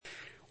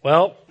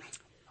Well,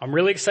 I'm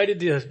really excited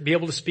to be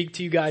able to speak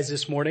to you guys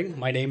this morning.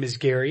 My name is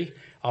Gary.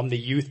 I'm the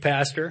youth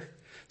pastor.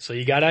 So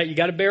you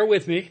gotta bear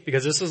with me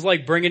because this is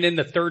like bringing in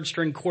the third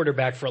string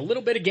quarterback for a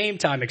little bit of game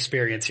time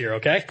experience here,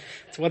 okay?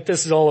 That's what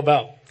this is all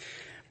about.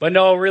 But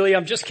no, really,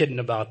 I'm just kidding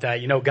about that.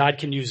 You know, God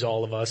can use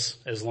all of us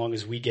as long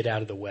as we get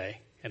out of the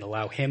way and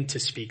allow Him to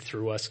speak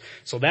through us.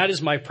 So that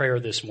is my prayer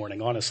this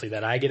morning, honestly,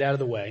 that I get out of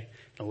the way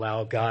and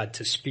allow God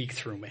to speak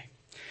through me.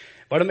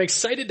 But I'm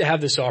excited to have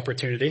this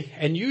opportunity.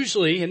 And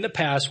usually in the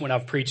past when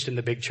I've preached in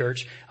the big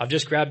church, I've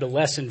just grabbed a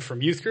lesson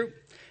from youth group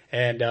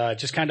and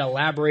just kind of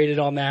elaborated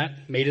on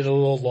that, made it a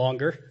little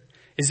longer.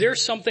 Is there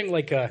something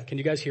like can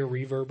you guys hear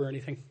reverb or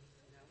anything?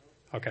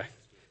 Okay.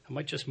 I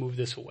might just move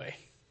this away.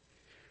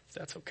 If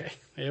that's okay.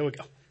 There we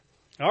go.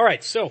 All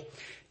right. So,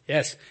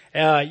 yes.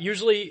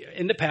 Usually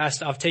in the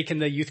past, I've taken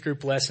the youth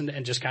group lesson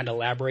and just kind of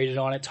elaborated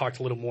on it, talked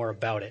a little more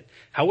about it.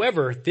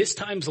 However, this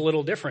time's a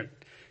little different.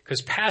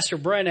 Because Pastor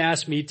Brent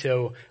asked me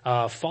to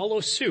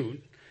follow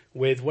suit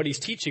with what he's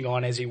teaching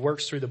on as he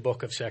works through the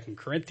book of 2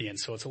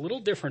 Corinthians. So it's a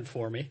little different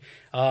for me.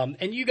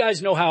 And you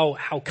guys know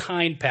how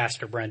kind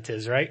Pastor Brent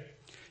is, right?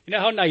 You know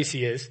how nice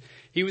he is.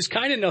 He was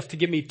kind enough to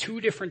give me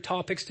 2 different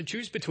topics to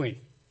choose between.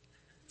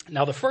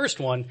 Now the first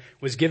one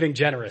was giving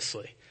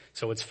generously.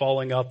 So it's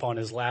following up on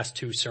his last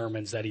 2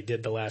 sermons that he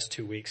did the last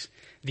 2 weeks.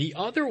 The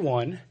other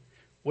one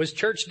was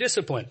church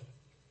discipline.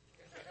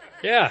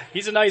 Yeah,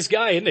 he's a nice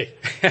guy, isn't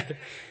he?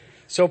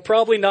 So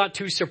probably not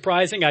too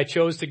surprising, I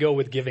chose to go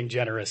with giving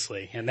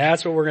generously. And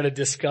that's what we're going to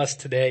discuss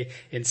today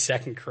in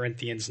 2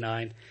 Corinthians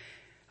 9.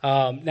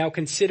 Now,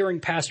 considering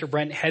Pastor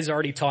Brent has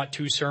already taught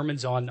 2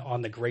 sermons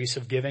on the grace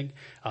of giving,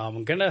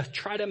 I'm going to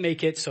try to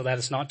make it so that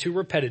it's not too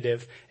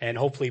repetitive and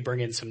hopefully bring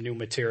in some new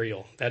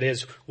material. That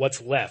is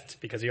what's left,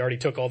 because he already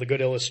took all the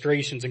good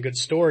illustrations and good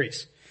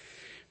stories.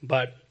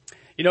 But,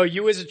 you know,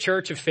 you as a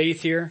church of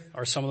faith here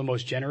are some of the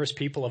most generous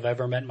people I've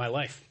ever met in my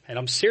life. And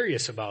I'm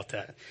serious about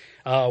that.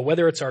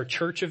 Whether it's our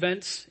church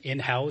events,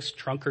 in-house,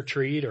 trunk or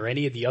treat, or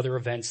any of the other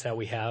events that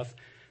we have,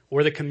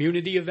 or the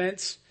community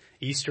events,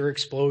 Easter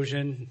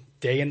Explosion,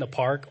 Day in the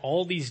Park,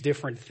 all these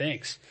different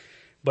things.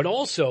 But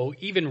also,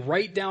 even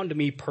right down to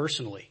me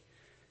personally,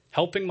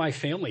 helping my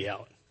family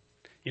out.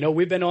 You know,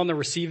 we've been on the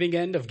receiving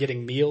end of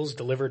getting meals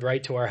delivered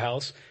right to our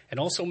house, and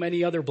also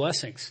many other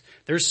blessings.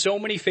 There's so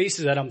many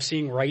faces that I'm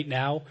seeing right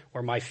now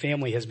where my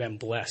family has been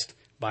blessed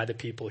by the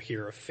people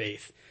here of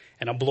faith.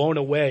 And I'm blown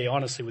away,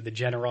 honestly, with the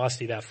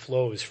generosity that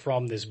flows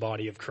from this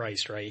body of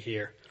Christ right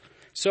here.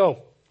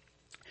 So,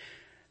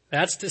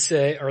 that's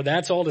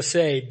all to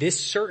say, this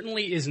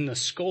certainly isn't a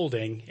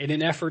scolding in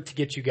an effort to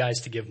get you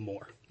guys to give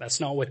more. That's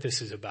not what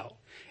this is about.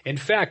 In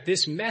fact,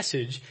 this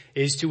message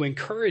is to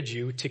encourage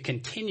you to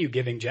continue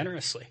giving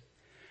generously,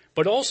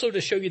 but also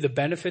to show you the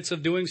benefits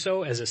of doing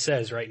so, as it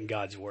says right in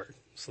God's Word.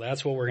 So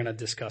that's what we're going to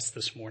discuss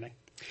this morning.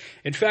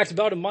 In fact,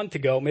 about a month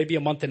ago, maybe a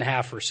month and a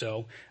half or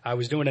so, I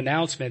was doing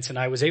announcements and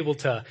I was able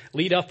to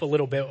lead up a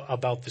little bit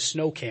about the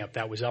snow camp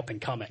that was up and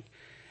coming.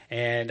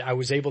 And I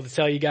was able to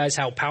tell you guys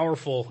how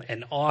powerful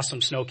and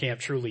awesome snow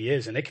camp truly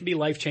is. And it can be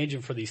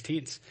life-changing for these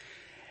teens.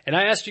 And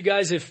I asked you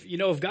guys if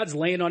God's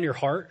laying on your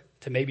heart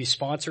to maybe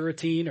sponsor a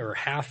teen or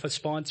half a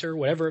sponsor,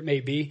 whatever it may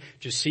be,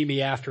 just see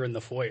me after in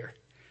the foyer.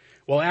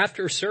 Well,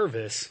 after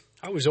service,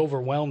 I was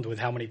overwhelmed with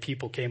how many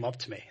people came up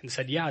to me and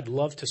said, yeah, I'd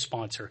love to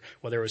sponsor,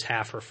 whether it was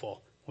half or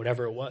full,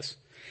 whatever it was.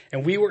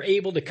 And we were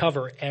able to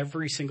cover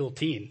every single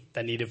teen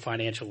that needed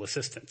financial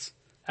assistance.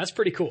 That's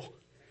pretty cool.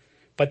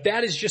 But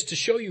that is just to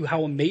show you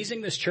how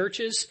amazing this church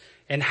is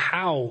and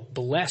how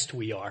blessed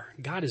we are.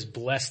 God has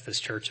blessed this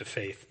church of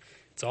faith.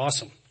 It's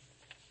awesome.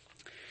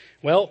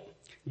 Well,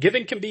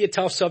 giving can be a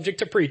tough subject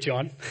to preach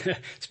on,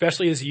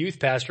 especially as a youth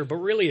pastor, but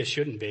really it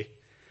shouldn't be.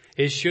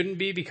 It shouldn't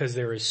be because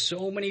there is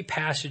so many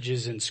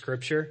passages in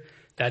Scripture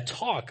that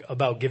talk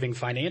about giving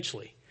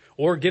financially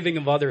or giving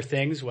of other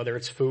things, whether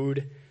it's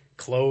food,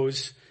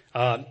 clothes,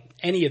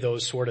 any of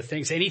those sort of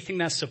things, anything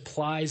that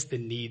supplies the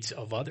needs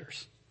of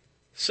others.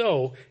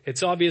 So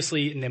it's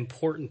obviously an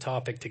important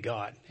topic to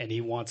God, and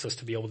He wants us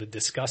to be able to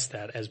discuss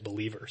that as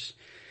believers.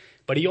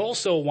 But He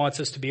also wants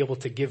us to be able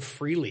to give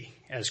freely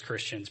as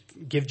Christians,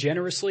 give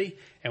generously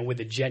and with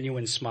a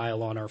genuine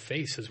smile on our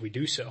face as we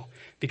do so,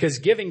 because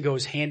giving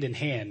goes hand in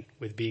hand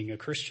with being a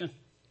Christian.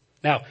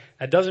 Now,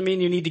 that doesn't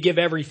mean you need to give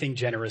everything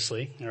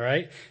generously, all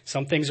right?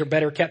 Some things are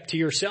better kept to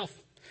yourself.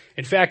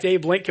 In fact,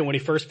 Abe Lincoln, when he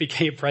first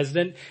became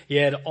president, he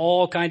had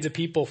all kinds of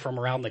people from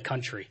around the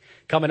country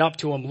coming up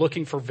to him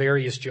looking for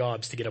various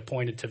jobs to get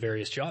appointed to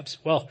various jobs.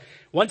 Well,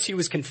 once he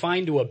was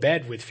confined to a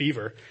bed with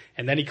fever,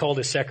 and then he called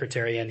his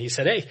secretary and he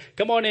said, hey,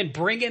 come on in,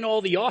 bring in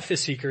all the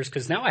office seekers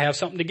because now I have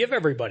something to give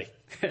everybody.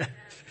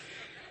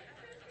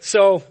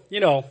 So, you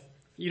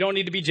don't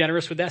need to be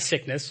generous with that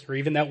sickness or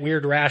even that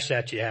weird rash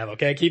that you have,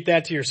 okay? Keep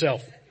that to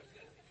yourself.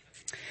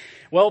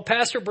 Well,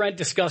 Pastor Brent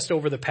discussed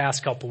over the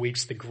past couple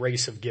weeks the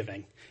grace of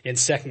giving in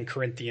 2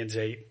 Corinthians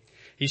 8.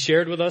 He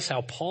shared with us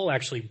how Paul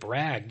actually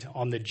bragged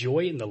on the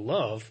joy and the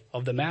love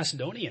of the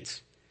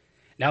Macedonians.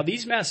 Now,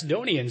 these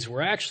Macedonians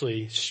were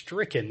actually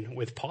stricken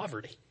with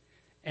poverty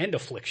and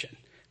affliction.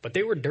 but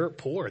they were dirt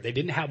poor. They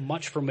didn't have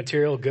much for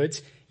material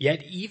goods,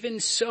 yet even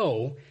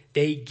so,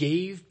 they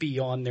gave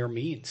beyond their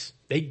means.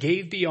 They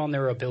gave beyond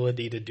their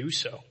ability to do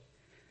so.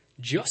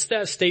 Just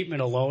that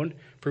statement alone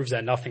proves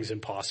that nothing's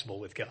impossible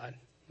with God.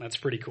 That's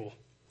pretty cool.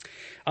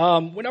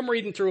 When I'm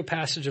reading through a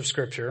passage of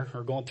scripture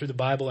or going through the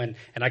Bible and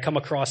I come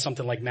across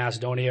something like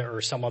Macedonia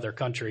or some other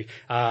country,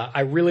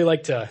 I really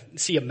like to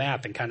see a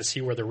map and kind of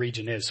see where the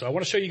region is. So I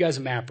want to show you guys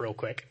a map real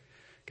quick.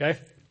 Okay.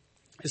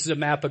 This is a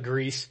map of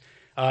Greece.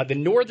 The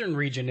northern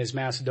region is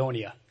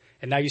Macedonia.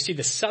 And now you see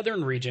the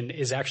southern region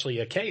is actually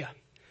Achaia.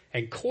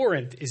 And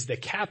Corinth is the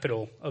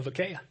capital of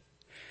Achaia.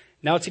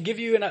 Now to give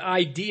you an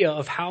idea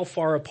of how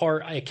far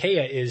apart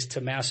Achaia is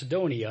to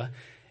Macedonia,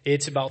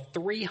 it's about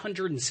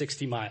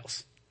 360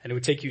 miles. And it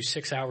would take you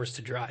 6 hours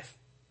to drive.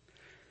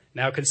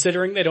 Now,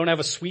 considering they don't have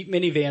a sweet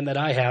minivan that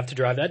I have to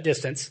drive that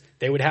distance,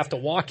 they would have to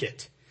walk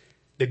it.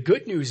 The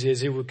good news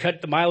is it would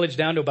cut the mileage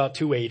down to about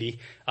 280.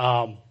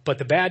 But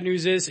the bad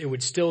news is it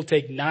would still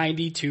take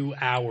 92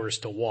 hours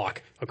to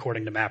walk,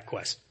 according to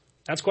MapQuest.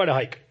 That's quite a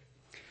hike.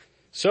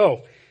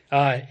 So,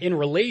 in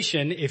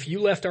relation, if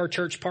you left our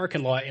church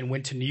parking lot and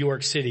went to New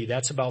York City,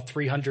 that's about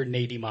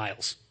 380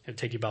 miles. It'd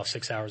take you about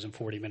 6 hours and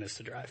 40 minutes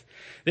to drive.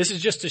 This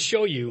is just to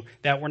show you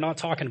that we're not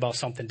talking about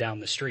something down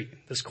the street.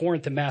 This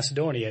Corinth and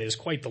Macedonia is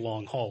quite the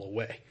long haul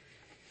away.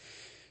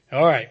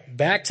 All right,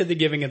 back to the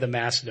giving of the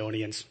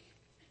Macedonians.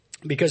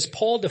 Because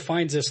Paul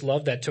defines this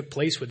love that took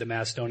place with the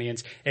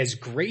Macedonians as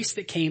grace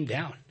that came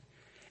down.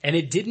 And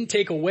it didn't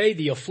take away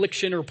the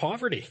affliction or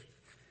poverty.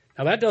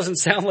 Now that doesn't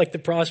sound like the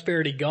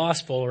prosperity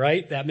gospel,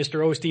 right? That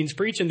Mr. Osteen's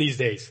preaching these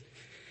days.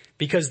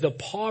 Because the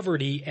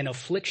poverty and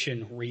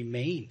affliction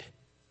remained.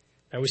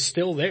 That was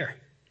still there.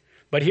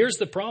 But here's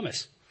the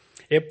promise.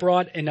 It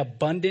brought an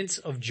abundance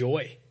of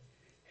joy.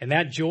 And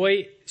that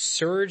joy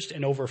surged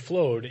and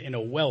overflowed in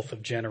a wealth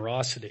of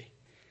generosity.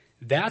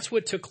 That's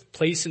what took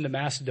place in the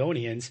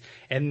Macedonians.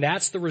 And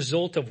that's the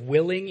result of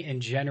willing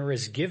and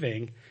generous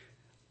giving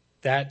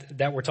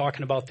that we're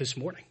talking about this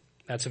morning.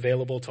 That's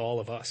available to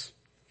all of us.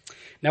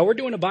 Now we're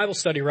doing a Bible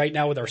study right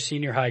now with our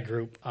senior high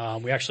group.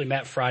 We actually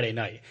met Friday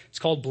night. It's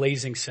called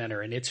Blazing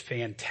Center and it's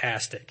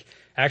fantastic.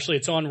 Actually,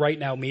 it's on Right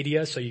Now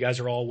Media, so you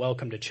guys are all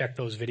welcome to check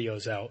those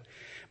videos out.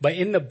 But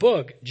in the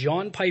book,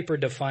 John Piper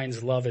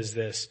defines love as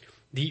this: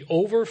 the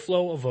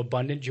overflow of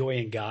abundant joy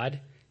in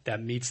God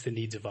that meets the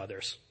needs of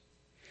others.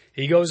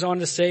 He goes on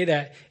to say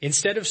that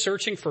instead of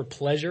searching for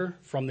pleasure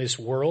from this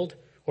world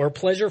or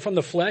pleasure from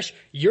the flesh,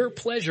 your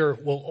pleasure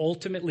will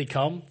ultimately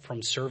come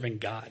from serving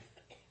God.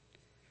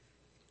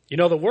 You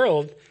know, the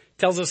world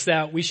tells us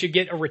that we should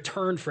get a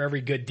return for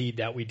every good deed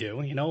that we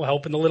do. You know,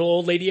 helping the little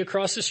old lady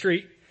across the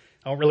street.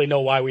 I don't really know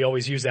why we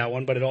always use that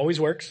one, but it always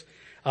works.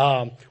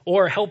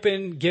 Or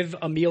helping give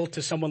a meal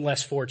to someone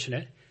less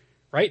fortunate,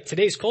 right?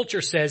 Today's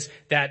culture says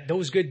that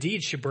those good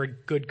deeds should bring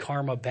good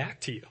karma back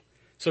to you.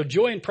 So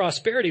joy and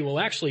prosperity will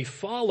actually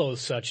follow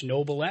such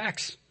noble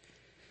acts.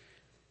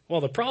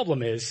 Well, the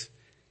problem is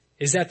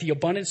that the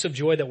abundance of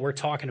joy that we're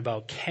talking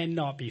about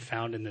cannot be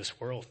found in this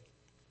world.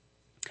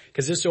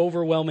 Because this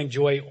overwhelming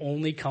joy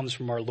only comes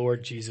from our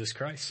Lord Jesus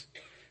Christ.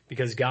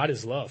 Because God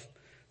is love.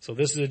 So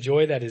this is a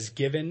joy that is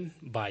given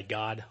by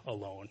God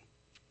alone.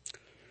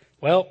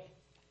 Well,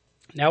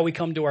 now we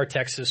come to our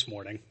text this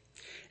morning.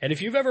 And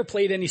if you've ever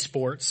played any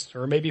sports,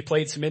 or maybe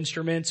played some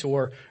instruments,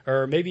 or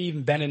maybe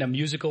even been in a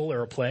musical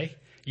or a play,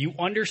 you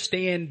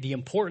understand the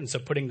importance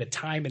of putting the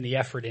time and the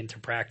effort into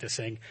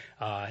practicing,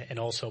 and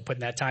also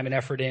putting that time and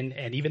effort in,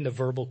 and even the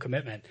verbal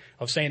commitment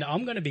of saying,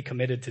 I'm going to be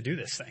committed to do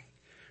this thing.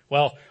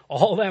 Well,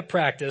 all that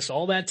practice,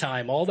 all that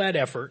time, all that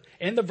effort,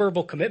 and the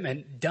verbal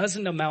commitment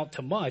doesn't amount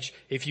to much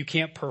if you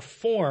can't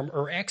perform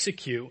or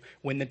execute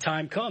when the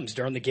time comes,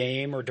 during the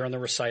game or during the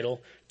recital,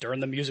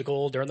 during the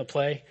musical, during the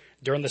play,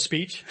 during the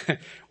speech,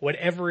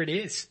 whatever it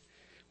is.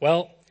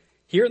 Well,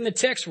 here in the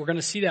text, we're going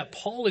to see that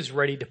Paul is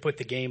ready to put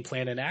the game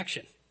plan in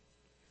action.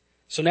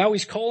 So now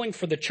he's calling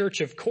for the church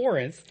of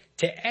Corinth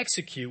to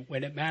execute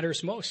when it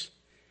matters most.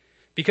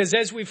 Because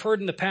as we've heard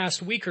in the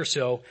past week or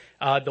so,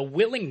 the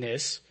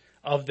willingness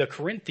of the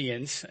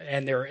Corinthians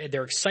and their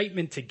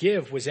excitement to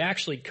give was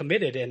actually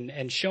committed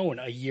and shown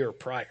a year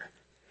prior.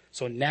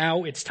 So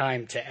now it's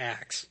time to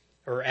act.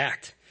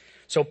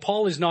 So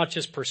Paul is not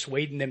just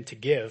persuading them to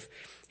give,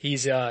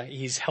 he's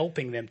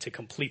helping them to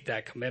complete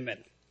that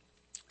commitment.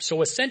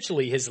 So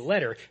essentially his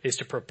letter is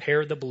to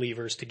prepare the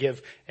believers to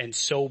give and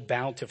sow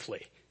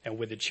bountifully and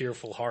with a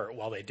cheerful heart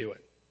while they do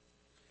it.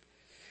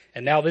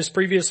 And now this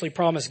previously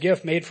promised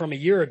gift made from a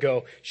year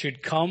ago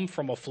should come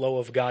from a flow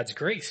of God's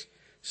grace.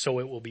 So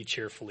it will be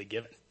cheerfully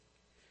given.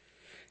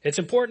 It's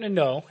important to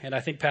know, and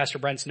I think Pastor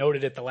Brent's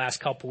noted it the last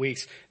couple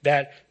weeks,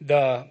 that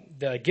the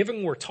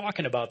giving we're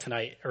talking about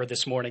tonight or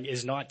this morning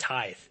is not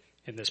tithe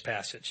in this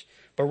passage,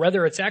 but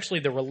rather it's actually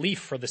the relief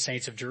for the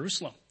saints of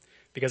Jerusalem,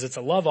 because it's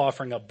a love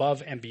offering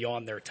above and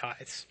beyond their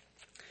tithes.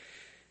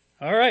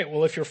 All right,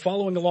 well, if you're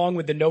following along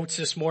with the notes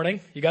this morning,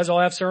 you guys all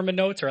have sermon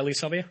notes, or at least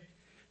some of you?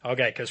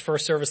 Okay, because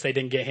first service they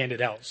didn't get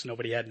handed out, so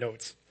nobody had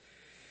notes.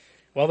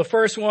 Well, the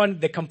first one,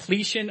 the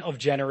completion of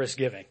generous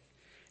giving.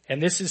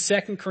 And this is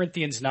 2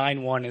 Corinthians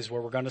 9:1 is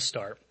where we're going to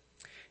start.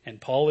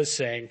 And Paul is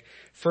saying,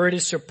 "For it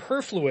is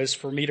superfluous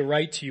for me to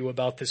write to you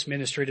about this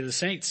ministry to the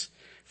saints.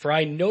 For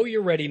I know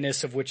your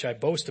readiness, of which I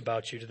boast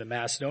about you to the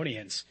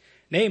Macedonians,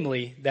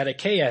 namely, that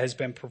Achaia has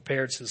been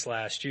prepared since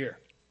last year.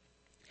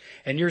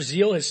 And your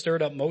zeal has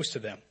stirred up most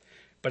of them.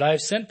 But I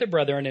have sent the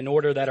brethren in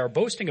order that our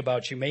boasting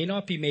about you may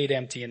not be made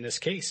empty in this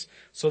case,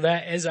 so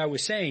that, as I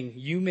was saying,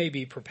 you may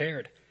be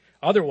prepared.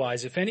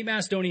 Otherwise, if any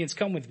Macedonians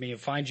come with me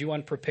and find you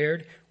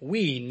unprepared,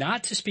 we,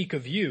 not to speak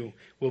of you,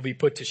 will be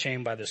put to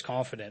shame by this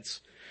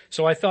confidence.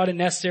 So I thought it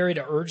necessary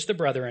to urge the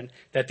brethren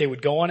that they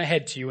would go on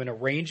ahead to you and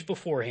arrange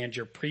beforehand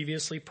your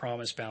previously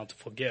promised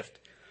bountiful gift,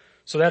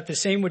 so that the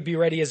same would be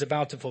ready as a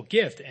bountiful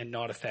gift and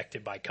not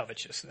affected by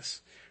covetousness."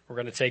 We're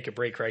going to take a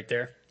break right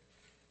there.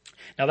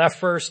 Now that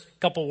first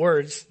couple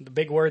words, the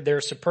big word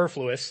there,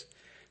 superfluous.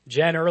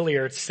 Jen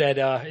earlier said,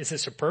 is it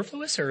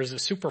superfluous or is it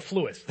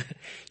superfluous?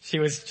 She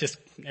was just,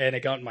 and it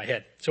got in my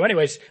head. So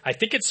anyways, I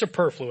think it's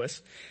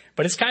superfluous,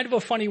 but it's kind of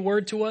a funny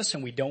word to us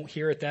and we don't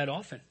hear it that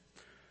often.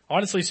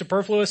 Honestly,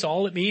 superfluous,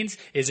 all it means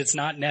is it's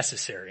not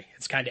necessary.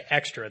 It's kind of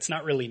extra. It's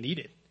not really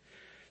needed.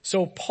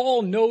 So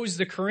Paul knows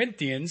the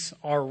Corinthians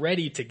are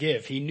ready to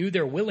give. He knew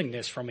their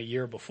willingness from a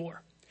year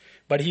before.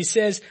 But he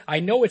says, I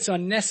know it's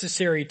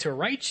unnecessary to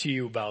write to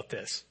you about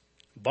this,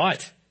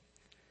 but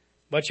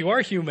you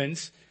are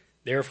humans,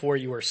 therefore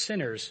you are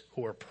sinners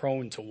who are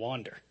prone to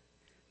wander.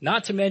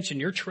 Not to mention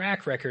your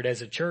track record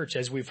as a church,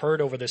 as we've heard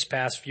over this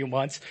past few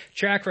months,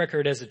 track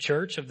record as a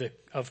church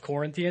of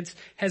Corinthians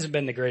hasn't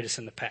been the greatest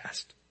in the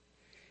past.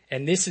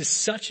 And this is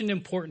such an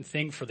important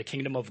thing for the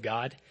kingdom of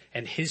God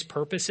and his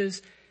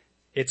purposes.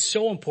 It's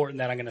so important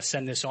that I'm going to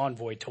send this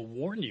envoy to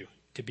warn you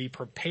to be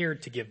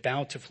prepared to give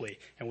bountifully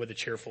and with a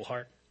cheerful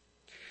heart.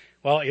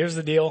 Well, here's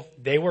the deal.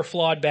 They were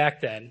flawed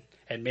back then,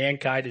 and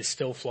mankind is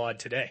still flawed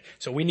today.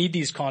 So we need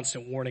these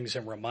constant warnings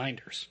and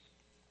reminders.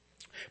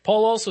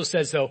 Paul also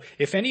says, though,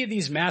 if any of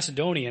these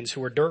Macedonians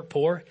who are dirt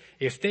poor,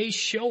 if they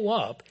show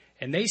up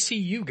and they see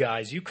you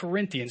guys, you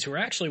Corinthians who are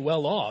actually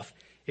well off,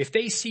 if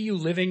they see you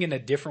living in a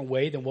different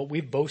way than what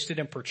we've boasted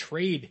and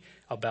portrayed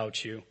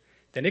about you,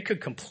 then it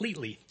could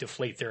completely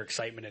deflate their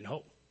excitement and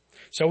hope.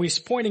 So he's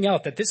pointing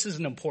out that this is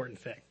an important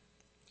thing.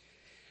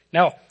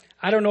 Now,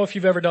 I don't know if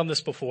you've ever done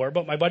this before,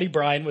 but my buddy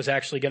Brian was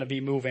actually going to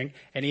be moving,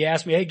 and he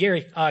asked me, hey,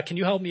 Gary, can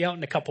you help me out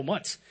in a couple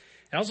months?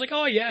 And I was like,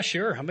 oh, yeah,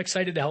 sure. I'm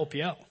excited to help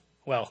you out.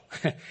 Well,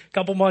 a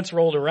couple months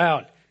rolled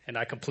around, and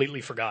I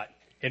completely forgot.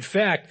 In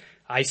fact,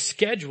 I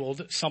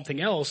scheduled something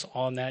else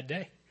on that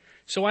day.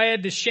 So I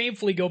had to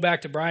shamefully go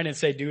back to Brian and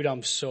say, dude,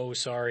 I'm so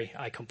sorry.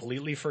 I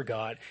completely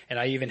forgot, and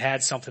I even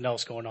had something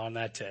else going on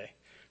that day.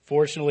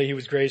 Fortunately, he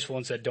was graceful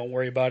and said, don't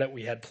worry about it.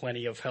 We had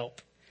plenty of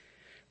help.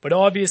 But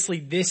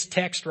obviously, this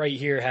text right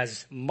here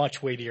has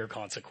much weightier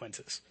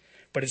consequences.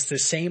 But it's the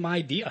same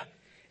idea.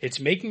 It's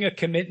making a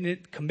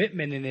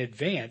commitment in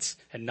advance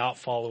and not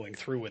following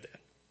through with it.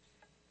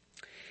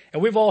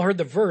 And we've all heard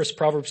the verse,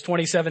 Proverbs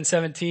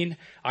 27:17,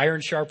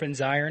 iron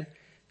sharpens iron,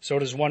 so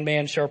does one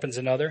man sharpens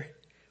another.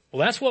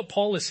 Well, that's what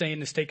Paul is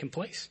saying is taking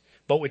place,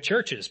 but with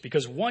churches,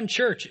 because one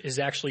church is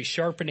actually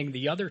sharpening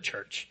the other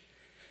church.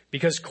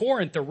 Because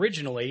Corinth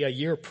originally, a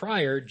year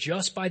prior,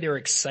 just by their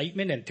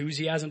excitement,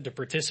 enthusiasm to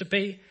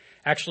participate,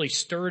 actually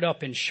stirred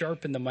up and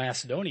sharpened the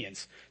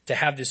Macedonians to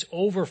have this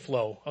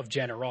overflow of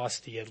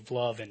generosity, of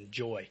love and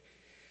joy.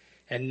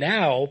 And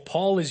now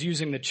Paul is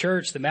using the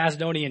church, the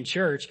Macedonian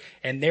church,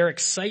 and their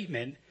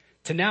excitement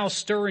to now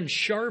stir and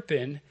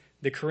sharpen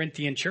the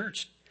Corinthian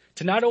church.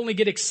 To not only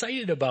get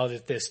excited about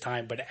it this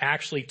time, but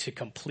actually to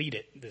complete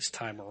it this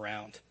time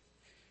around.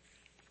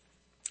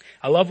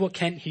 I love what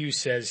Kent Hughes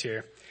says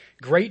here.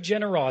 Great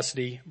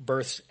generosity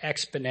births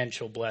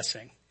exponential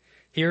blessing.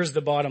 Here's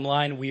the bottom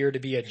line. We are to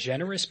be a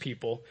generous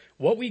people.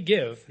 What we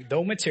give,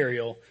 though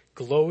material,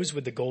 glows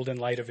with the golden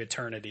light of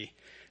eternity.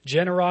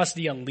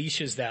 Generosity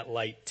unleashes that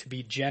light. To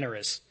be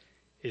generous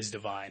is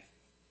divine.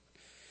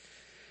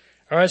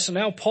 All right, so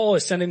now Paul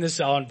is sending this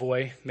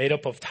envoy, made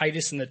up of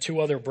Titus and the two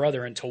other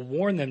brethren, to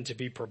warn them to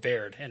be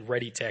prepared and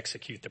ready to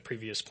execute the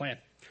previous plan.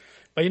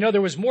 But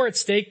there was more at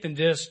stake than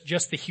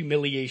just the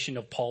humiliation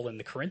of Paul and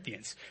the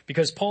Corinthians.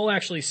 Because Paul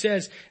actually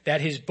says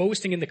that his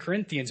boasting in the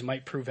Corinthians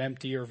might prove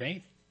empty or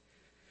vain.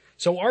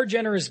 So our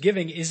generous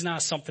giving is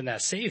not something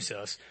that saves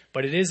us,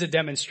 but it is a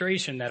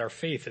demonstration that our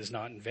faith is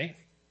not in vain.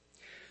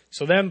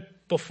 So then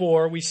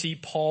before we see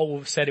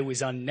Paul said it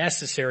was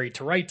unnecessary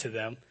to write to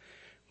them,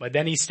 but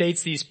then he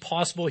states these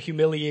possible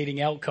humiliating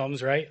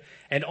outcomes, right?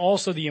 And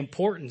also the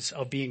importance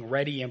of being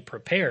ready and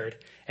prepared.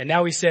 And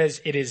now he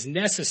says it is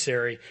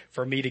necessary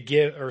for me to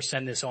give or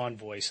send this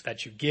envoy so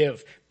that you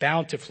give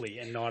bountifully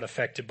and not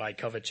affected by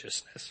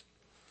covetousness.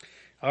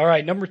 All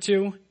right, number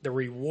 2, the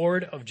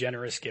reward of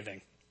generous giving.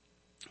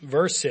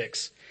 Verse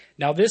 6,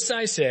 now this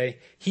I say,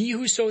 he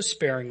who sows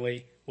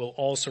sparingly will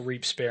also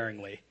reap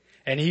sparingly,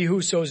 and he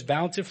who sows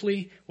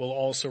bountifully will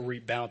also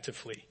reap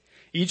bountifully.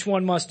 Each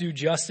one must do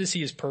just as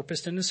he has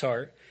purposed in his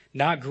heart,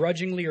 not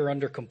grudgingly or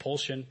under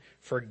compulsion,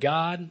 for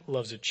God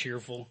loves a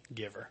cheerful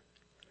giver.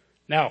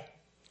 Now,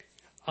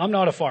 I'm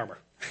not a farmer.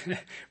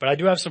 but I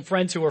do have some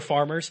friends who are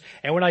farmers.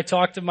 And when I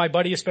talk to my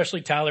buddy,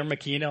 especially Tyler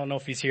McKean, I don't know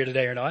if he's here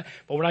today or not,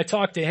 but when I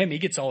talk to him, he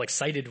gets all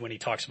excited when he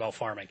talks about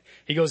farming.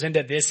 He goes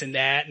into this and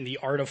that and the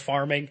art of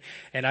farming.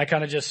 And I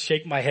kind of just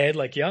shake my head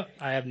like, yeah,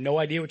 I have no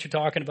idea what you're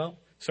talking about.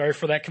 Sorry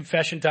for that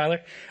confession,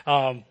 Tyler.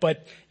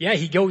 But yeah,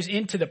 he goes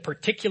into the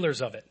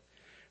particulars of it.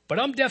 But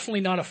I'm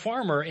definitely not a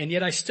farmer, and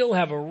yet I still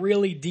have a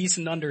really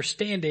decent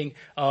understanding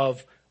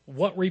of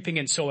what reaping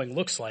and sowing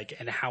looks like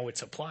and how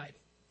it's applied.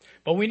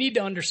 But we need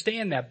to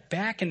understand that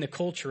back in the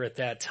culture at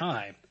that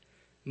time,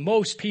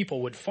 most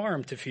people would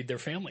farm to feed their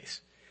families.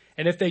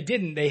 And if they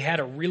didn't, they had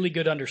a really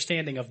good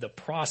understanding of the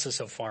process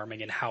of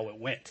farming and how it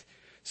went.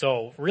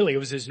 So really, it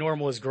was as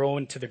normal as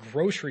going to the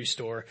grocery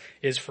store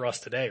is for us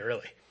today,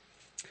 really.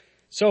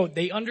 So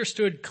they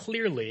understood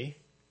clearly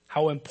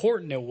how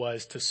important it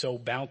was to sow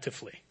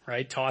bountifully,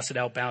 right? Toss it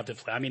out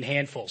bountifully. I mean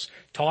handfuls.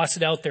 Toss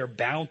it out there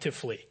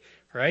bountifully,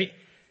 right?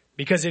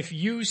 Because if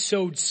you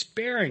sowed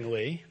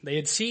sparingly, they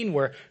had seen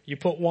where you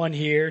put one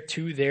here,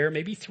 two there,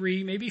 maybe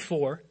three, maybe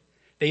four.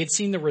 They had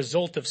seen the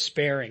result of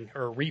sparing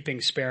or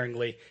reaping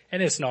sparingly,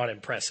 and it's not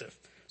impressive.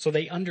 So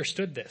they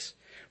understood this.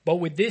 But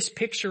with this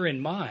picture in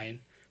mind,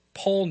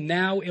 Paul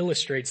now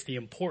illustrates the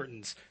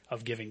importance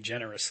of giving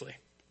generously.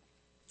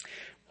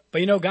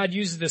 But God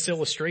uses this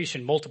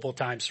illustration multiple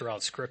times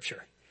throughout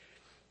Scripture.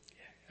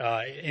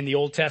 In the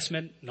Old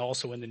Testament and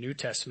also in the New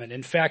Testament.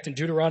 In fact, in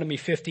Deuteronomy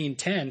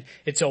 15:10,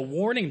 it's a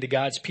warning to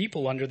God's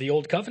people under the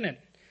Old Covenant.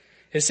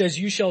 It says,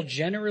 "You shall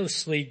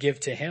generously give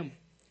to him,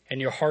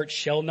 and your heart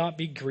shall not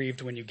be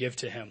grieved when you give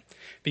to him.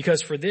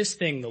 Because for this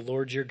thing the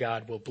Lord your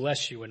God will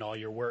bless you in all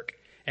your work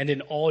and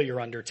in all your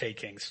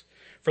undertakings.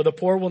 For the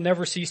poor will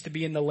never cease to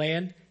be in the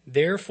land.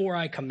 Therefore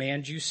I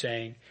command you,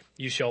 saying,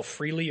 you shall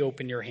freely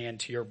open your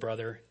hand to your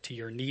brother, to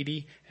your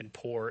needy and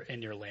poor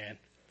in your land."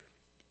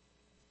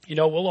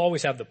 We'll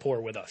always have the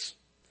poor with us.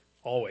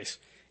 Always.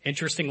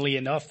 Interestingly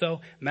enough,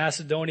 though,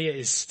 Macedonia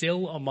is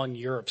still among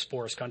Europe's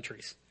poorest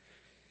countries.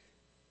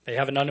 They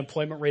have an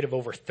unemployment rate of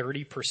over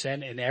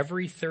 30%, and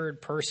every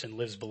third person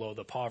lives below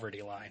the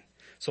poverty line.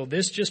 So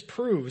this just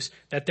proves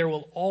that there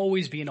will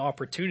always be an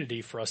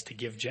opportunity for us to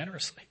give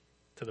generously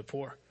to the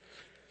poor.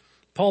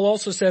 Paul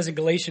also says in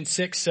Galatians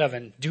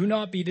 6:7, "Do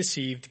not be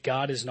deceived,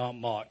 God is not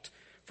mocked.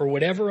 For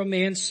whatever a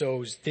man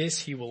sows,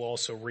 this he will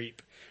also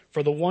reap.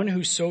 For the one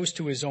who sows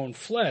to his own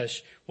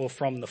flesh will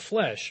from the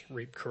flesh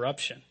reap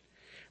corruption.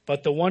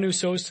 But the one who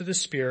sows to the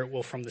Spirit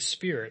will from the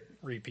Spirit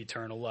reap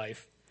eternal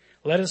life.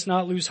 Let us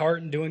not lose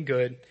heart in doing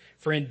good,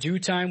 for in due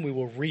time we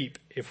will reap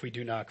if we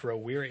do not grow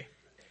weary."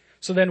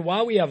 So then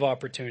while we have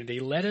opportunity,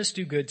 let us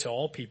do good to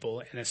all people,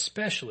 and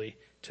especially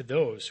to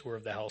those who are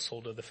of the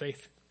household of the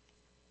faith.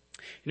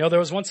 There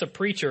was once a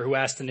preacher who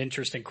asked an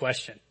interesting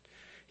question.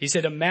 He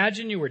said,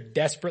 imagine you were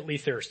desperately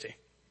thirsty,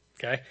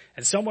 okay,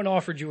 and someone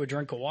offered you a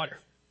drink of water.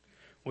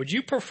 Would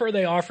you prefer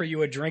they offer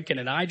you a drink in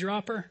an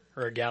eyedropper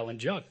or a gallon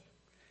jug?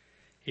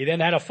 He then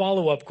had a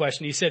follow-up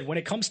question. He said, when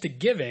it comes to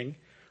giving,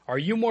 are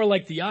you more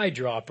like the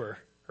eyedropper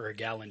or a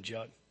gallon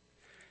jug?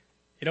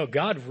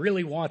 God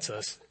really wants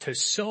us to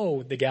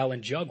sow the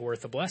gallon jug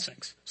worth of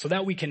blessings so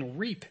that we can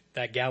reap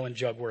that gallon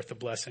jug worth of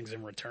blessings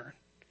in return.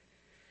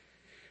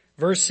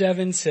 Verse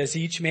 7 says,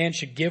 each man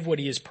should give what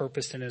he has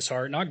purposed in his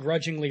heart, not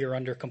grudgingly or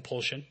under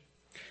compulsion.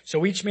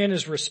 So each man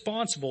is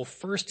responsible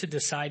first to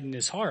decide in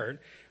his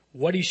heart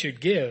what he should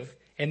give,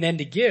 and then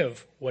to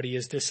give what he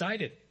has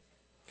decided.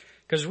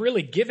 Because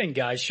really giving,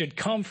 guys, should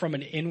come from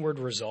an inward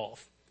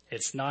resolve.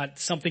 It's not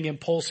something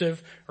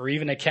impulsive or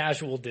even a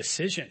casual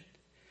decision.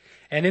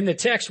 And in the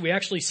text, we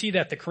actually see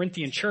that the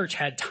Corinthian church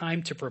had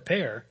time to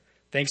prepare.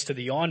 Thanks to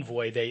the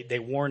envoy, they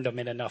warned them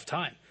in enough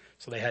time.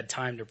 So they had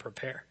time to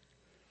prepare.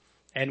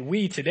 And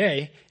we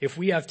today, if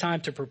we have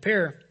time to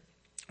prepare,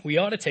 we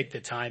ought to take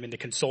the time into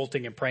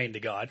consulting and praying to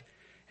God,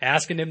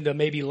 asking him to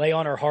maybe lay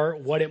on our heart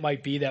what it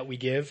might be that we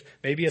give,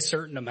 maybe a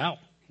certain amount,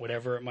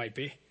 whatever it might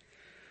be.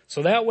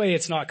 So that way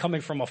it's not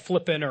coming from a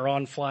flippant or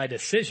on-fly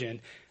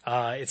decision.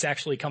 It's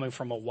actually coming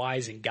from a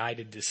wise and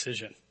guided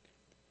decision.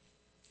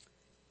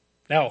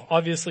 Now,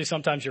 obviously,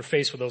 sometimes you're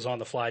faced with those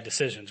on-the-fly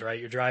decisions, right?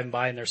 You're driving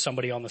by and there's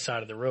somebody on the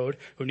side of the road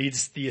who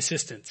needs the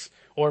assistance.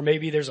 Or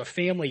maybe there's a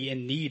family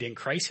in need, in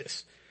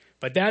crisis.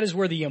 But that is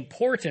where the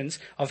importance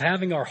of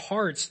having our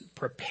hearts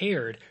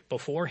prepared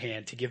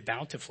beforehand to give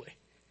bountifully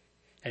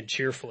and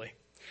cheerfully.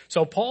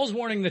 So Paul's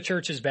warning the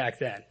churches back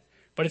then,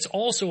 but it's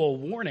also a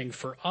warning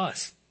for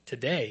us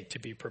today to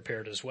be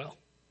prepared as well.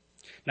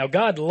 Now,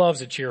 God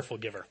loves a cheerful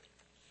giver.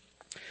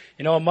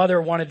 A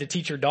mother wanted to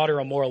teach her daughter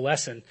a moral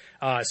lesson,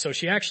 so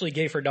she actually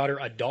gave her daughter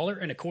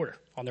 $1.25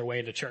 on their way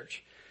into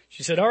church.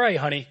 She said, all right,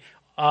 honey,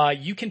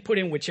 you can put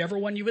in whichever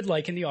one you would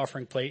like in the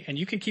offering plate, and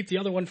you can keep the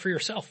other one for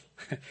yourself.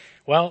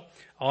 Well,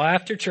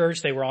 after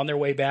church, they were on their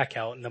way back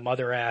out, and the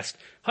mother asked,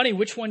 honey,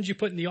 which one did you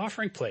put in the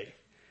offering plate?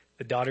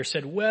 The daughter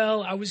said,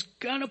 well, I was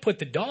going to put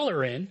the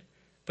 $1 in,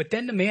 but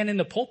then the man in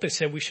the pulpit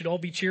said we should all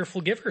be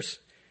cheerful givers.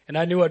 And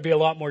I knew I'd be a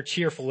lot more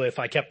cheerful if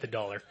I kept the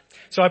 $1.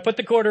 So I put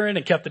the quarter in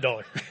and kept the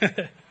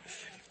 $1.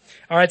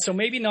 All right, so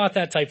maybe not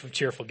that type of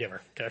cheerful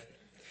giver, okay?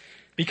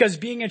 Because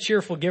being a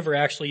cheerful giver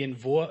actually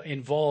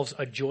involves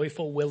a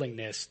joyful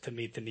willingness to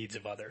meet the needs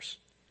of others.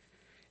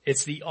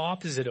 It's the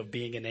opposite of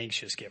being an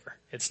anxious giver.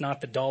 It's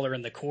not the dollar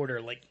and the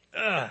quarter like,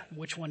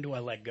 which one do I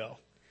let go?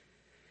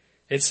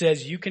 It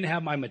says you can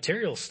have my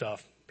material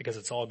stuff because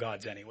it's all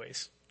God's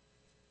anyways.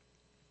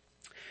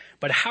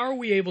 But how are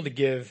we able to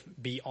give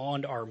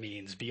beyond our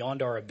means,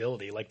 beyond our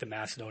ability, like the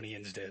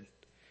Macedonians did?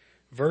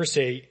 Verse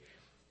 8,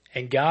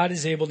 and God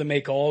is able to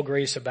make all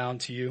grace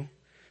abound to you,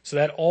 so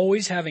that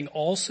always having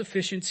all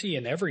sufficiency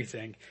in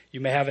everything, you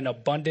may have an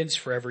abundance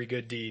for every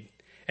good deed.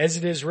 As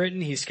it is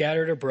written, he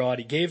scattered abroad,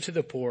 he gave to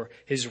the poor,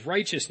 his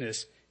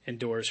righteousness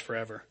endures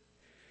forever.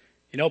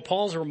 You know,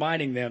 Paul's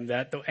reminding them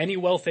that any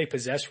wealth they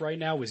possess right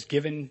now was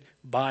given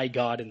by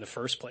God in the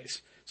first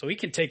place. So he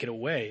can take it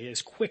away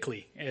as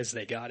quickly as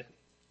they got it.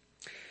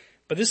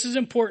 But this is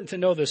important to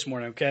know this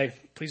morning, okay?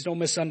 Please don't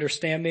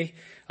misunderstand me.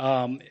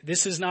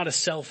 This is not a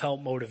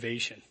self-help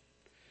motivation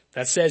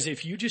that says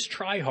if you just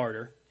try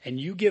harder and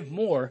you give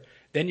more,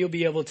 then you'll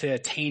be able to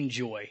attain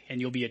joy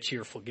and you'll be a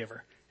cheerful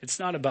giver. It's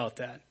not about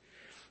that.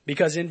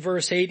 Because in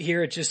verse 8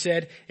 here, it just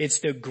said, it's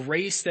the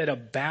grace that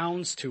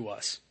abounds to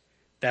us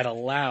that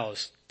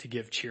allows to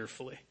give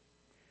cheerfully.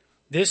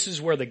 This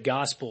is where the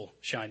gospel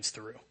shines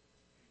through.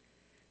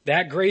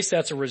 That grace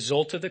that's a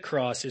result of the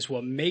cross is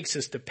what makes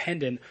us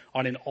dependent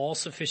on an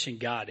all-sufficient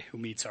God who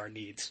meets our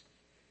needs.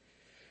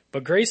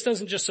 But grace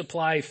doesn't just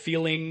supply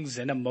feelings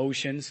and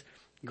emotions.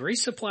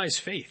 Grace supplies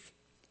faith.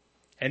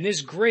 And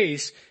this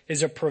grace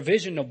is a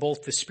provision of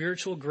both the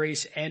spiritual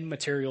grace and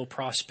material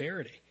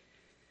prosperity.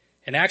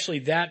 And actually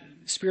that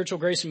spiritual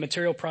grace and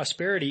material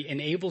prosperity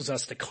enables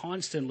us to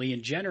constantly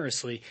and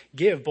generously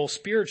give both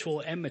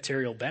spiritual and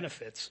material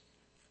benefits.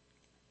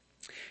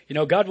 You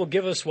know, God will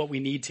give us what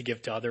we need to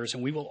give to others,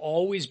 and we will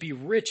always be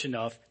rich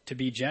enough to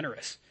be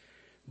generous.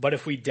 But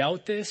if we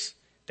doubt this,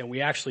 then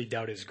we actually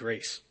doubt his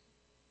grace.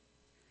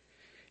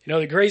 You know,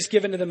 the grace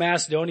given to the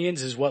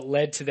Macedonians is what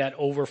led to that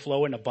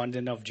overflow and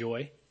abundance of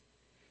joy.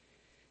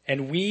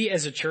 And we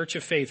as a church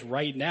of faith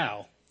right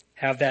now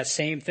have that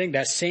same thing,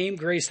 that same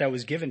grace that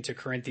was given to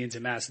Corinthians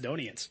and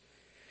Macedonians.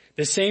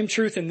 The same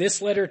truth in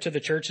this letter to the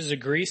churches of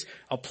Greece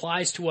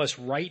applies to us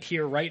right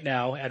here, right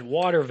now at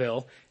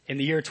Waterville in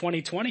the year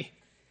 2020.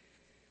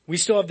 We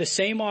still have the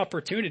same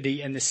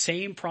opportunity and the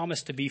same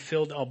promise to be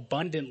filled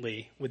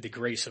abundantly with the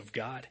grace of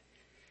God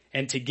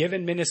and to give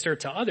and minister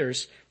to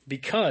others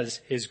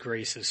because his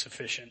grace is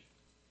sufficient.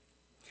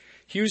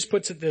 Hughes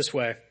puts it this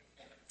way,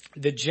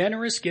 the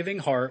generous giving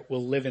heart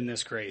will live in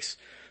this grace,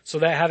 so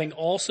that having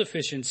all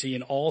sufficiency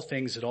in all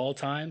things at all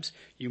times,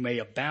 you may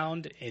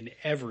abound in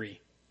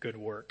every good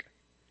work.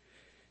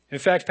 In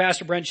fact,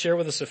 Pastor Brent shared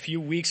with us a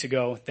few weeks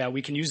ago that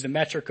we can use the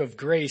metric of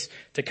grace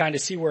to kind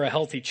of see where a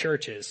healthy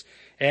church is.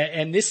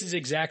 And this is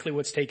exactly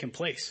what's taken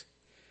place.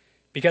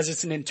 Because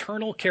it's an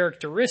internal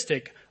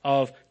characteristic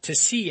of to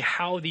see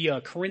how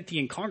the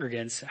Corinthian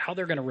congregants, how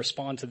they're going to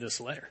respond to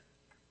this letter.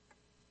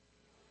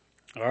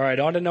 All right,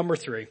 on to number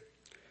 3.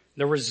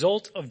 The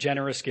result of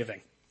generous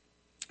giving.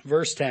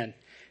 Verse 10.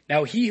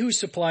 Now he who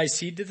supplies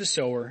seed to the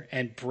sower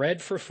and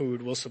bread for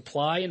food will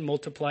supply and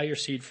multiply your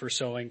seed for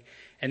sowing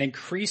and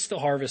increase the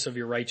harvest of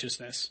your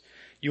righteousness.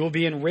 You will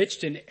be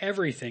enriched in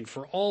everything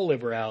for all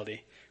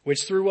liberality,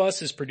 which through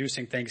us is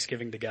producing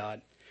thanksgiving to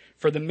God.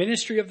 For the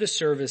ministry of the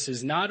service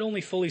is not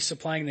only fully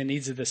supplying the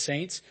needs of the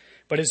saints,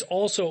 but is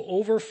also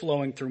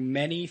overflowing through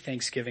many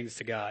thanksgivings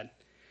to God.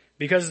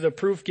 Because of the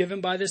proof given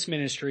by this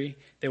ministry,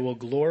 they will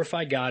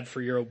glorify God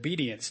for your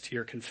obedience to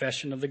your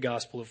confession of the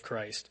gospel of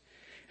Christ,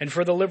 and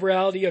for the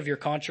liberality of your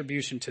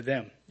contribution to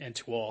them and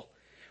to all,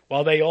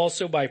 while they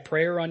also by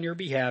prayer on your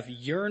behalf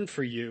yearn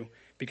for you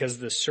because of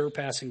the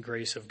surpassing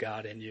grace of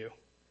God in you.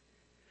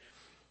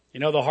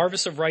 You know, the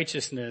harvest of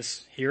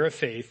righteousness here at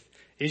Faith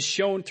is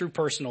shown through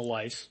personal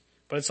lives,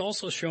 but it's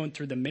also shown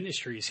through the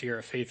ministries here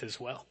at Faith as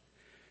well.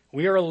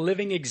 We are a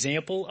living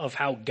example of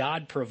how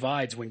God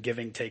provides when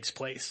giving takes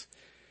place.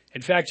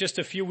 In fact, just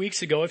a few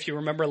weeks ago, if you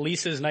remember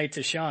Lisa's Night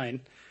to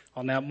Shine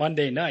on that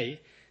Monday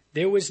night,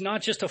 there was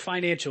not just a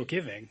financial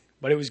giving,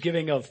 but it was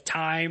giving of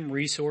time,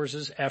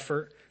 resources,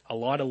 effort, a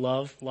lot of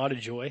love, a lot of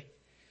joy.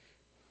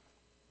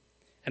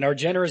 And our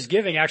generous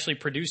giving actually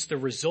produced the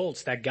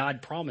results that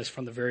God promised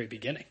from the very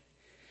beginning.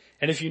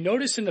 And if you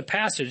notice in the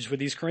passage with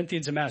these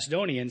Corinthians and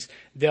Macedonians,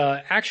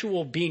 the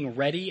actual being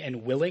ready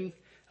and willing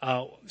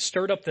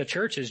stirred up the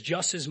churches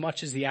just as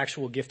much as the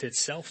actual gift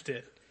itself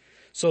did.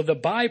 So the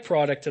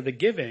byproduct of the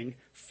giving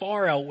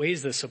far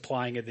outweighs the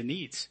supplying of the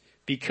needs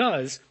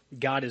because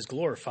God is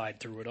glorified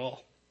through it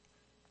all.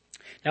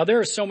 Now, there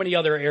are so many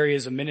other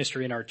areas of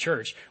ministry in our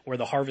church where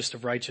the harvest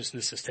of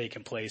righteousness has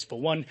taken place, but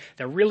one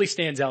that really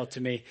stands out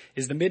to me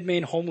is the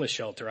Mid-Main Homeless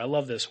Shelter. I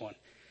love this one.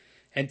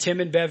 And Tim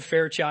and Bev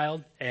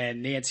Fairchild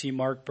and Nancy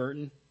Mark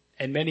Burton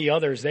and many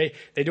others, they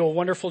do a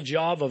wonderful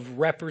job of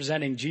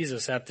representing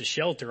Jesus at the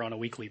shelter on a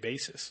weekly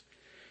basis.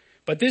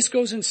 But this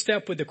goes in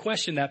step with the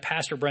question that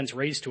Pastor Brent's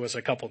raised to us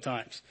a couple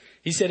times.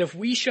 He said, if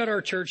we shut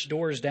our church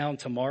doors down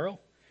tomorrow,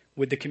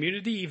 would the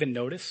community even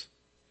notice?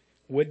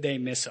 Would they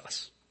miss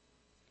us?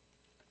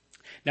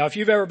 Now, if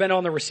you've ever been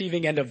on the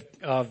receiving end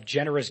of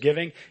generous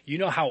giving, you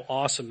know how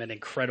awesome and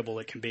incredible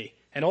it can be.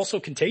 And also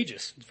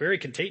contagious. It's very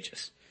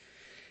contagious.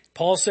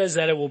 Paul says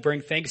that it will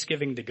bring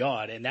thanksgiving to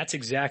God, and that's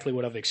exactly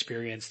what I've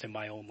experienced in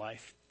my own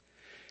life.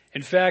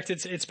 In fact,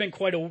 it's been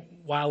quite a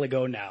while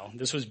ago now.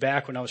 This was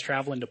back when I was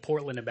traveling to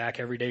Portland and back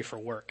every day for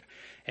work.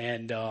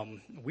 And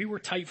we were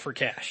tight for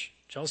cash.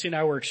 Chelsea and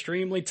I were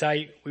extremely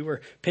tight. We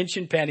were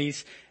pinching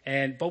pennies,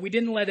 but we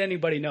didn't let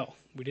anybody know.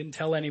 We didn't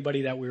tell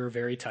anybody that we were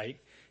very tight.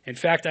 In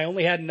fact, I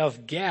only had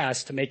enough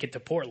gas to make it to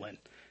Portland.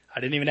 I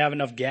didn't even have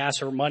enough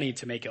gas or money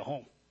to make it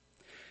home.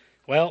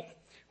 Well,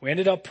 we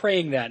ended up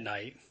praying that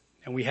night,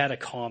 and we had a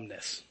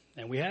calmness,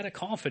 and we had a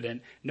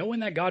confidence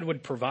knowing that God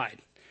would provide.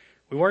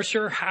 We weren't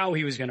sure how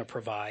he was going to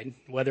provide,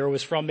 whether it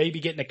was from maybe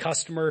getting a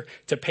customer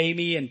to pay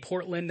me in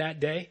Portland that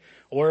day,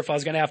 or if I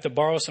was going to have to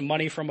borrow some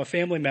money from a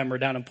family member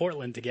down in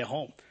Portland to get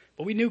home.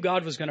 But we knew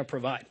God was going to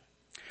provide.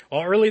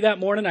 Well, early that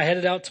morning, I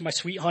headed out to my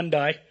sweet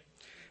Hyundai,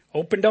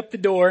 opened up the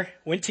door,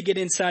 went to get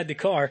inside the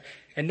car,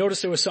 and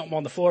noticed there was something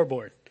on the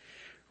floorboard.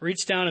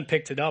 Reached down and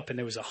picked it up, and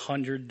there was a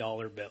 $100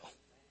 bill.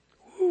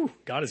 Whew,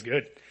 God is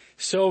good.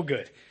 So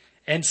good.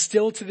 And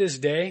still to this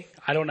day,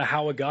 I don't know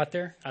how it got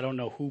there. I don't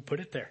know who put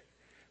it there.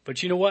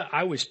 But you know what?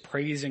 I was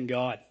praising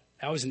God.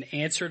 That was an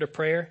answer to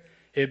prayer.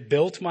 It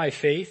built my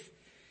faith.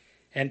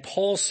 And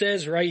Paul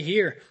says right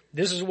here,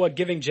 this is what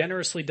giving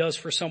generously does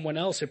for someone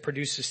else. It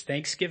produces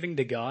thanksgiving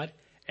to God.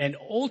 And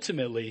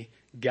ultimately,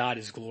 God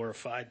is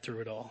glorified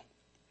through it all.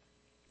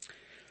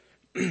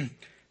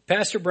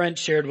 Pastor Brent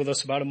shared with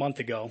us about a month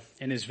ago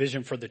in his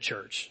vision for the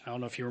church. I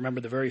don't know if you remember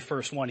the very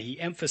first one. He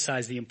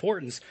emphasized the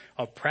importance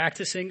of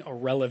practicing a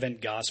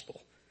relevant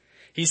gospel.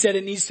 He said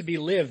it needs to be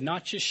lived,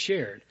 not just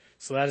shared,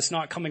 so that it's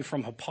not coming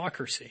from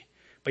hypocrisy,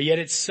 but yet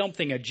it's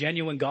something, a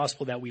genuine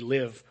gospel that we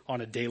live on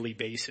a daily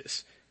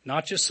basis,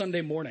 not just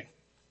Sunday morning.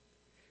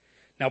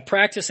 Now,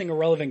 practicing a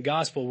relevant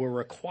gospel will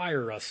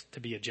require us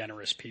to be a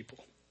generous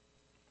people.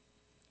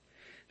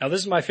 Now,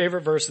 this is my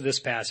favorite verse of this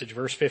passage,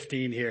 verse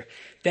 15 here.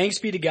 Thanks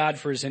be to God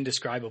for his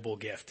indescribable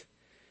gift.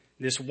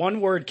 This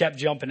one word kept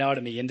jumping out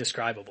at me,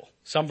 indescribable.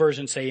 Some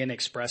versions say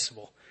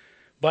inexpressible.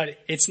 But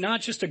it's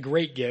not just a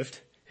great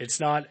gift. It's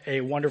not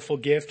a wonderful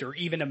gift or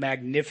even a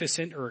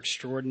magnificent or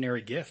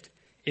extraordinary gift.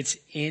 It's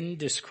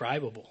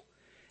indescribable.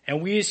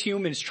 And we as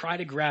humans try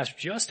to grasp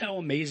just how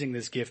amazing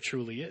this gift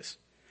truly is.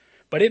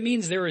 But it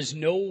means there is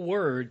no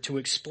word to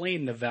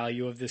explain the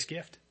value of this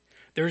gift.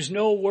 There is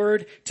no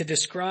word to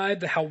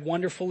describe how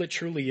wonderful it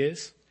truly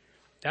is.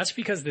 That's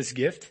because this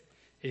gift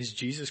is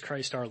Jesus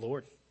Christ our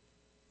Lord.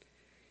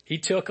 He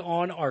took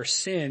on our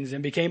sins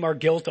and became our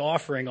guilt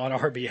offering on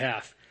our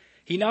behalf.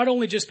 He not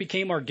only just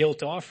became our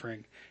guilt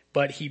offering,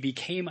 but he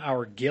became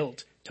our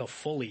guilt to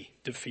fully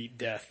defeat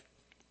death.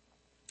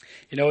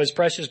 You know, his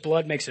precious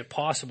blood makes it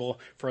possible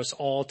for us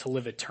all to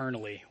live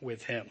eternally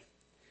with him.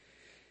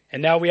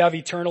 And now we have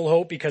eternal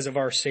hope because of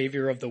our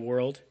Savior of the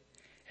world.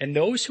 And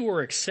those who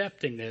are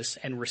accepting this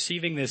and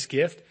receiving this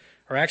gift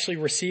are actually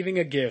receiving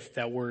a gift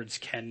that words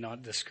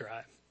cannot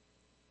describe.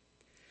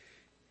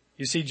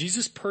 You see,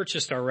 Jesus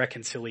purchased our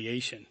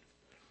reconciliation.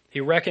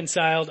 He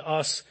reconciled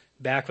us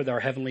back with our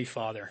Heavenly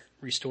Father,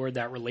 restored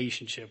that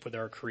relationship with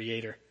our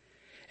Creator.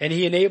 And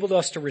he enabled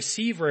us to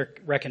receive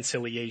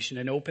reconciliation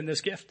and open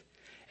this gift.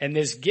 And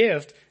this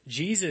gift,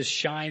 Jesus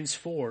shines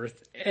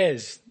forth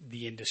as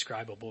the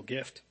indescribable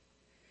gift.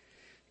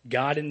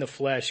 God in the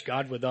flesh,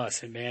 God with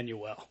us,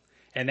 Emmanuel.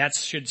 And that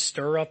should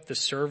stir up the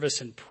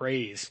service and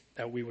praise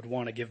that we would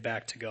want to give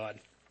back to God.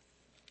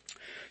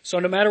 So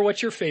no matter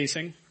what you're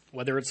facing,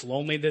 whether it's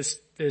lonely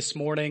this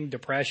morning,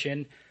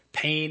 depression,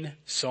 pain,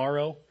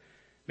 sorrow,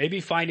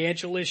 maybe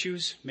financial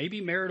issues,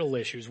 maybe marital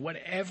issues,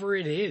 whatever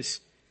it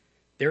is,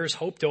 there is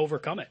hope to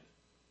overcome it.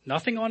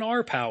 Nothing on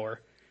our power,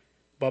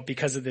 but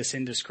because of this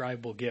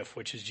indescribable gift,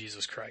 which is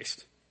Jesus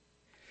Christ.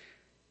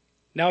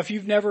 Now, if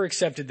you've never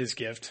accepted this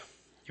gift,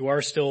 you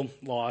are still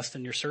lost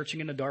and you're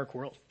searching in a dark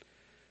world.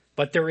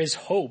 But there is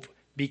hope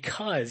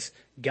because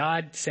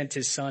God sent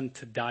his Son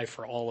to die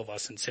for all of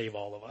us and save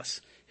all of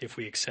us if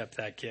we accept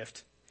that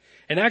gift.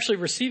 And actually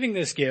receiving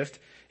this gift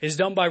is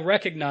done by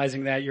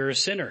recognizing that you're a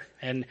sinner.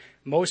 And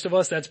most of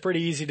us, that's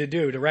pretty easy to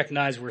do, to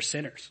recognize we're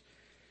sinners.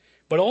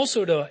 But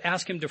also to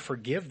ask him to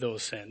forgive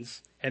those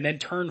sins and then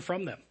turn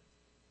from them.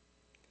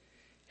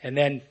 And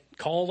then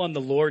call on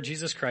the Lord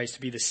Jesus Christ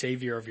to be the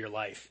Savior of your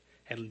life.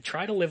 And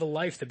try to live a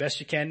life the best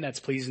you can that's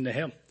pleasing to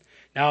him.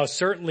 Now,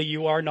 certainly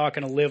you are not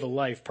going to live a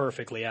life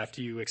perfectly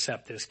after you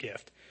accept this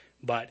gift,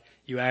 but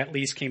you at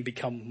least can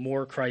become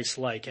more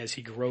Christ-like as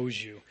he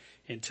grows you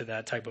into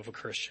that type of a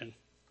Christian.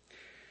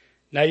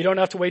 Now, you don't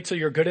have to wait till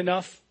you're good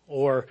enough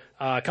or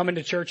coming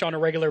to church on a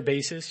regular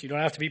basis. You don't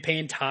have to be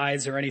paying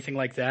tithes or anything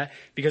like that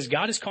because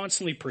God is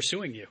constantly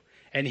pursuing you,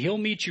 and he'll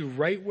meet you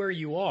right where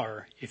you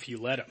are if you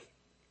let him.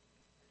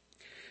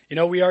 You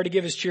know, we are to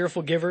give as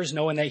cheerful givers,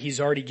 knowing that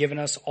he's already given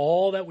us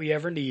all that we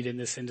ever need in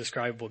this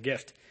indescribable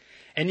gift.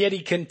 And yet he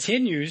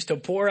continues to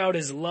pour out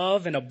his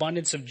love and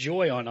abundance of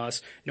joy on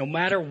us. No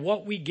matter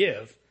what we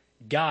give,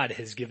 God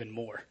has given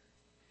more.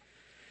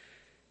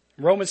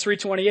 Romans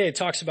 3:28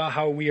 talks about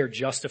how we are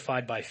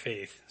justified by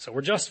faith. So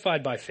we're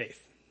justified by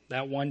faith,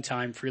 that one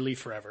time, freely,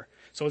 forever.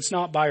 So it's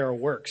not by our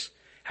works.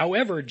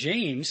 However,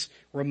 James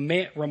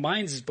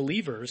reminds his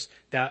believers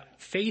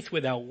that faith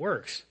without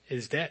works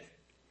is dead.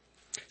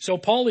 So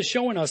Paul is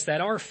showing us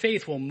that our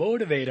faith will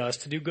motivate us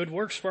to do good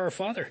works for our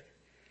Father.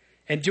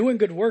 And doing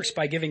good works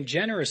by giving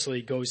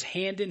generously goes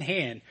hand in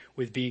hand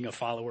with being a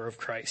follower of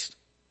Christ.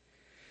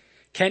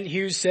 Kent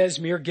Hughes says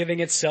mere giving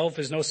itself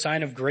is no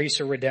sign of grace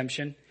or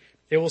redemption.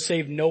 It will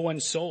save no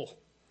one's soul.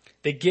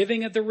 The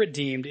giving of the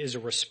redeemed is a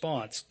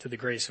response to the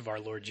grace of our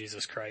Lord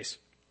Jesus Christ.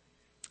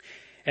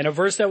 And a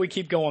verse that we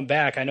keep going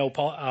back, I know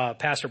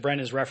Pastor Brent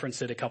has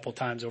referenced it a couple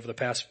times over the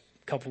past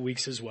couple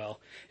weeks as well,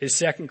 is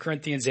 2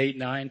 Corinthians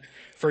 8:9.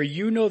 For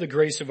you know the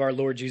grace of our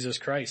Lord Jesus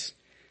Christ,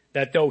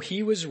 that though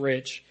he was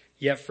rich,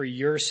 yet for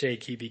your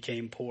sake he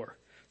became poor,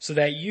 so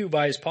that you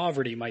by his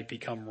poverty might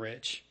become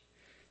rich.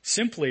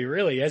 Simply,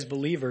 really, as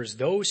believers,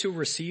 those who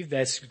receive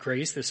this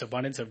grace, this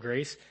abundance of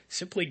grace,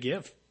 simply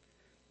give.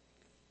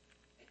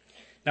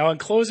 Now, in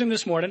closing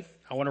this morning,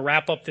 I want to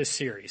wrap up this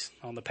series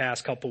on the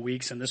past couple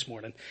weeks and this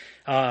morning,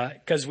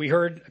 because we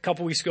heard a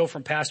couple weeks ago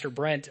from Pastor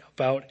Brent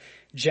about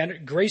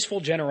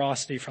graceful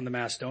generosity from the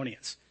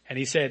Macedonians. And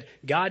he said,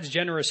 God's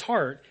generous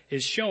heart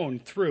is shown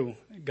through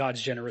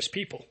God's generous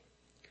people.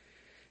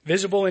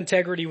 Visible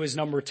integrity was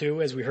number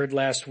 2, as we heard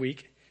last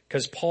week,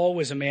 because Paul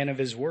was a man of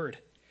his word.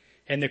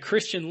 And the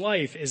Christian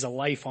life is a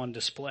life on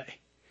display.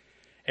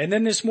 And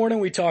then this morning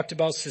we talked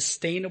about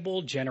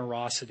sustainable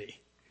generosity.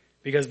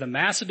 Because the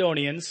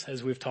Macedonians,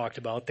 as we've talked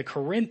about, the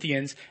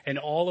Corinthians, and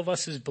all of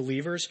us as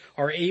believers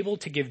are able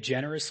to give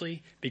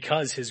generously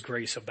because his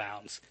grace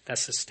abounds.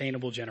 That's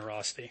sustainable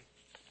generosity.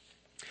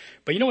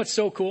 But you know what's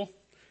so cool?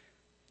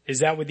 Is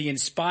that with the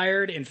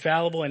inspired,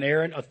 infallible,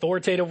 inerrant,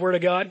 authoritative word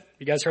of God,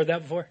 you guys heard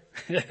that before?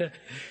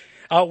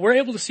 We're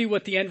able to see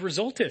what the end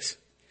result is.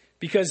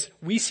 Because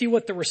we see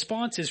what the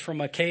response is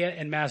from Achaia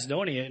and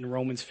Macedonia in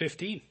Romans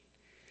 15.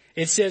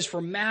 It says,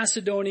 for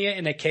Macedonia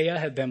and Achaia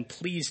have been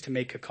pleased to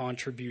make a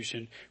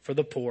contribution for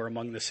the poor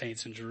among the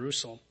saints in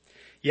Jerusalem.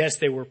 Yes,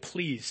 they were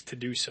pleased to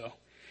do so.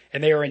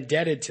 And they are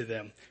indebted to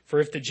them.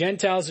 For if the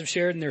Gentiles have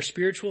shared in their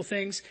spiritual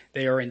things,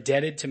 they are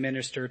indebted to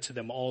minister to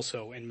them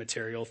also in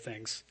material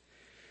things.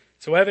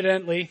 So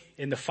evidently,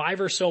 in the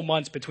 5 or so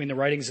months between the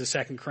writings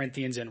of 2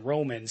 Corinthians and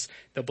Romans,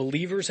 the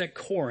believers at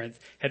Corinth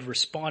had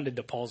responded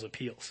to Paul's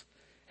appeals.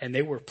 And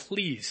they were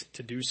pleased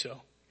to do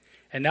so.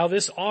 And now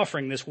this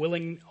offering, this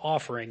willing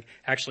offering,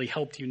 actually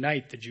helped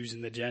unite the Jews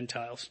and the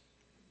Gentiles.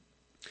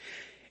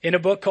 In a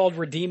book called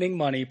Redeeming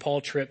Money,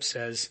 Paul Tripp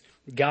says,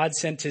 God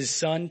sent his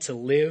son to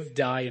live,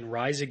 die, and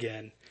rise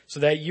again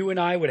so that you and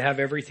I would have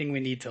everything we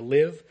need to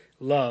live,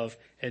 love,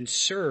 and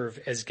serve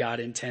as God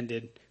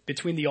intended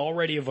between the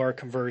already of our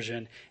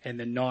conversion and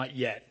the not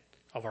yet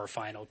of our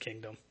final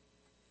kingdom.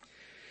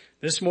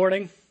 This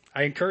morning,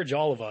 I encourage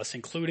all of us,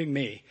 including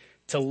me,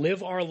 to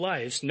live our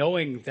lives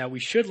knowing that we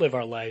should live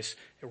our lives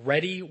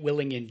ready,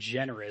 willing, and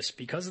generous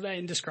because of that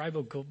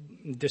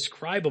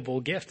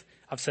indescribable gift.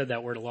 I've said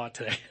that word a lot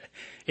today.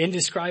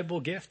 Indescribable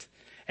gift.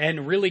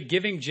 And really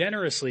giving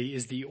generously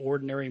is the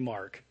ordinary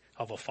mark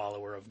of a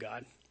follower of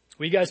God.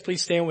 Will you guys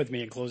please stand with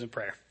me in closing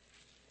prayer?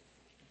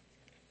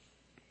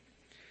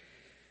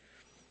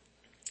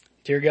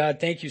 Dear God,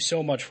 thank you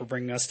so much for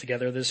bringing us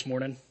together this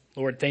morning.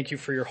 Lord, thank you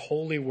for your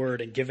holy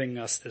word and giving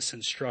us this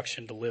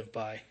instruction to live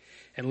by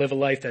and live a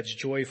life that's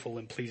joyful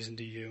and pleasing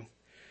to you.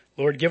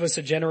 Lord, give us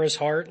a generous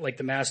heart like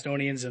the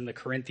Macedonians and the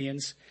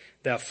Corinthians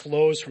that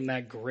flows from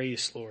that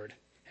grace, Lord,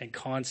 and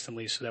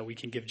constantly so that we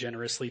can give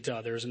generously to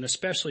others and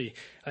especially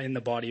in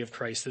the body of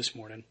Christ this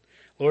morning.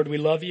 Lord, we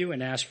love you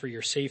and ask for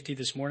your safety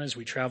this morning as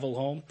we travel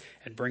home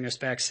and bring us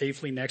back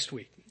safely next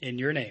week. In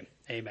your name,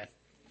 amen.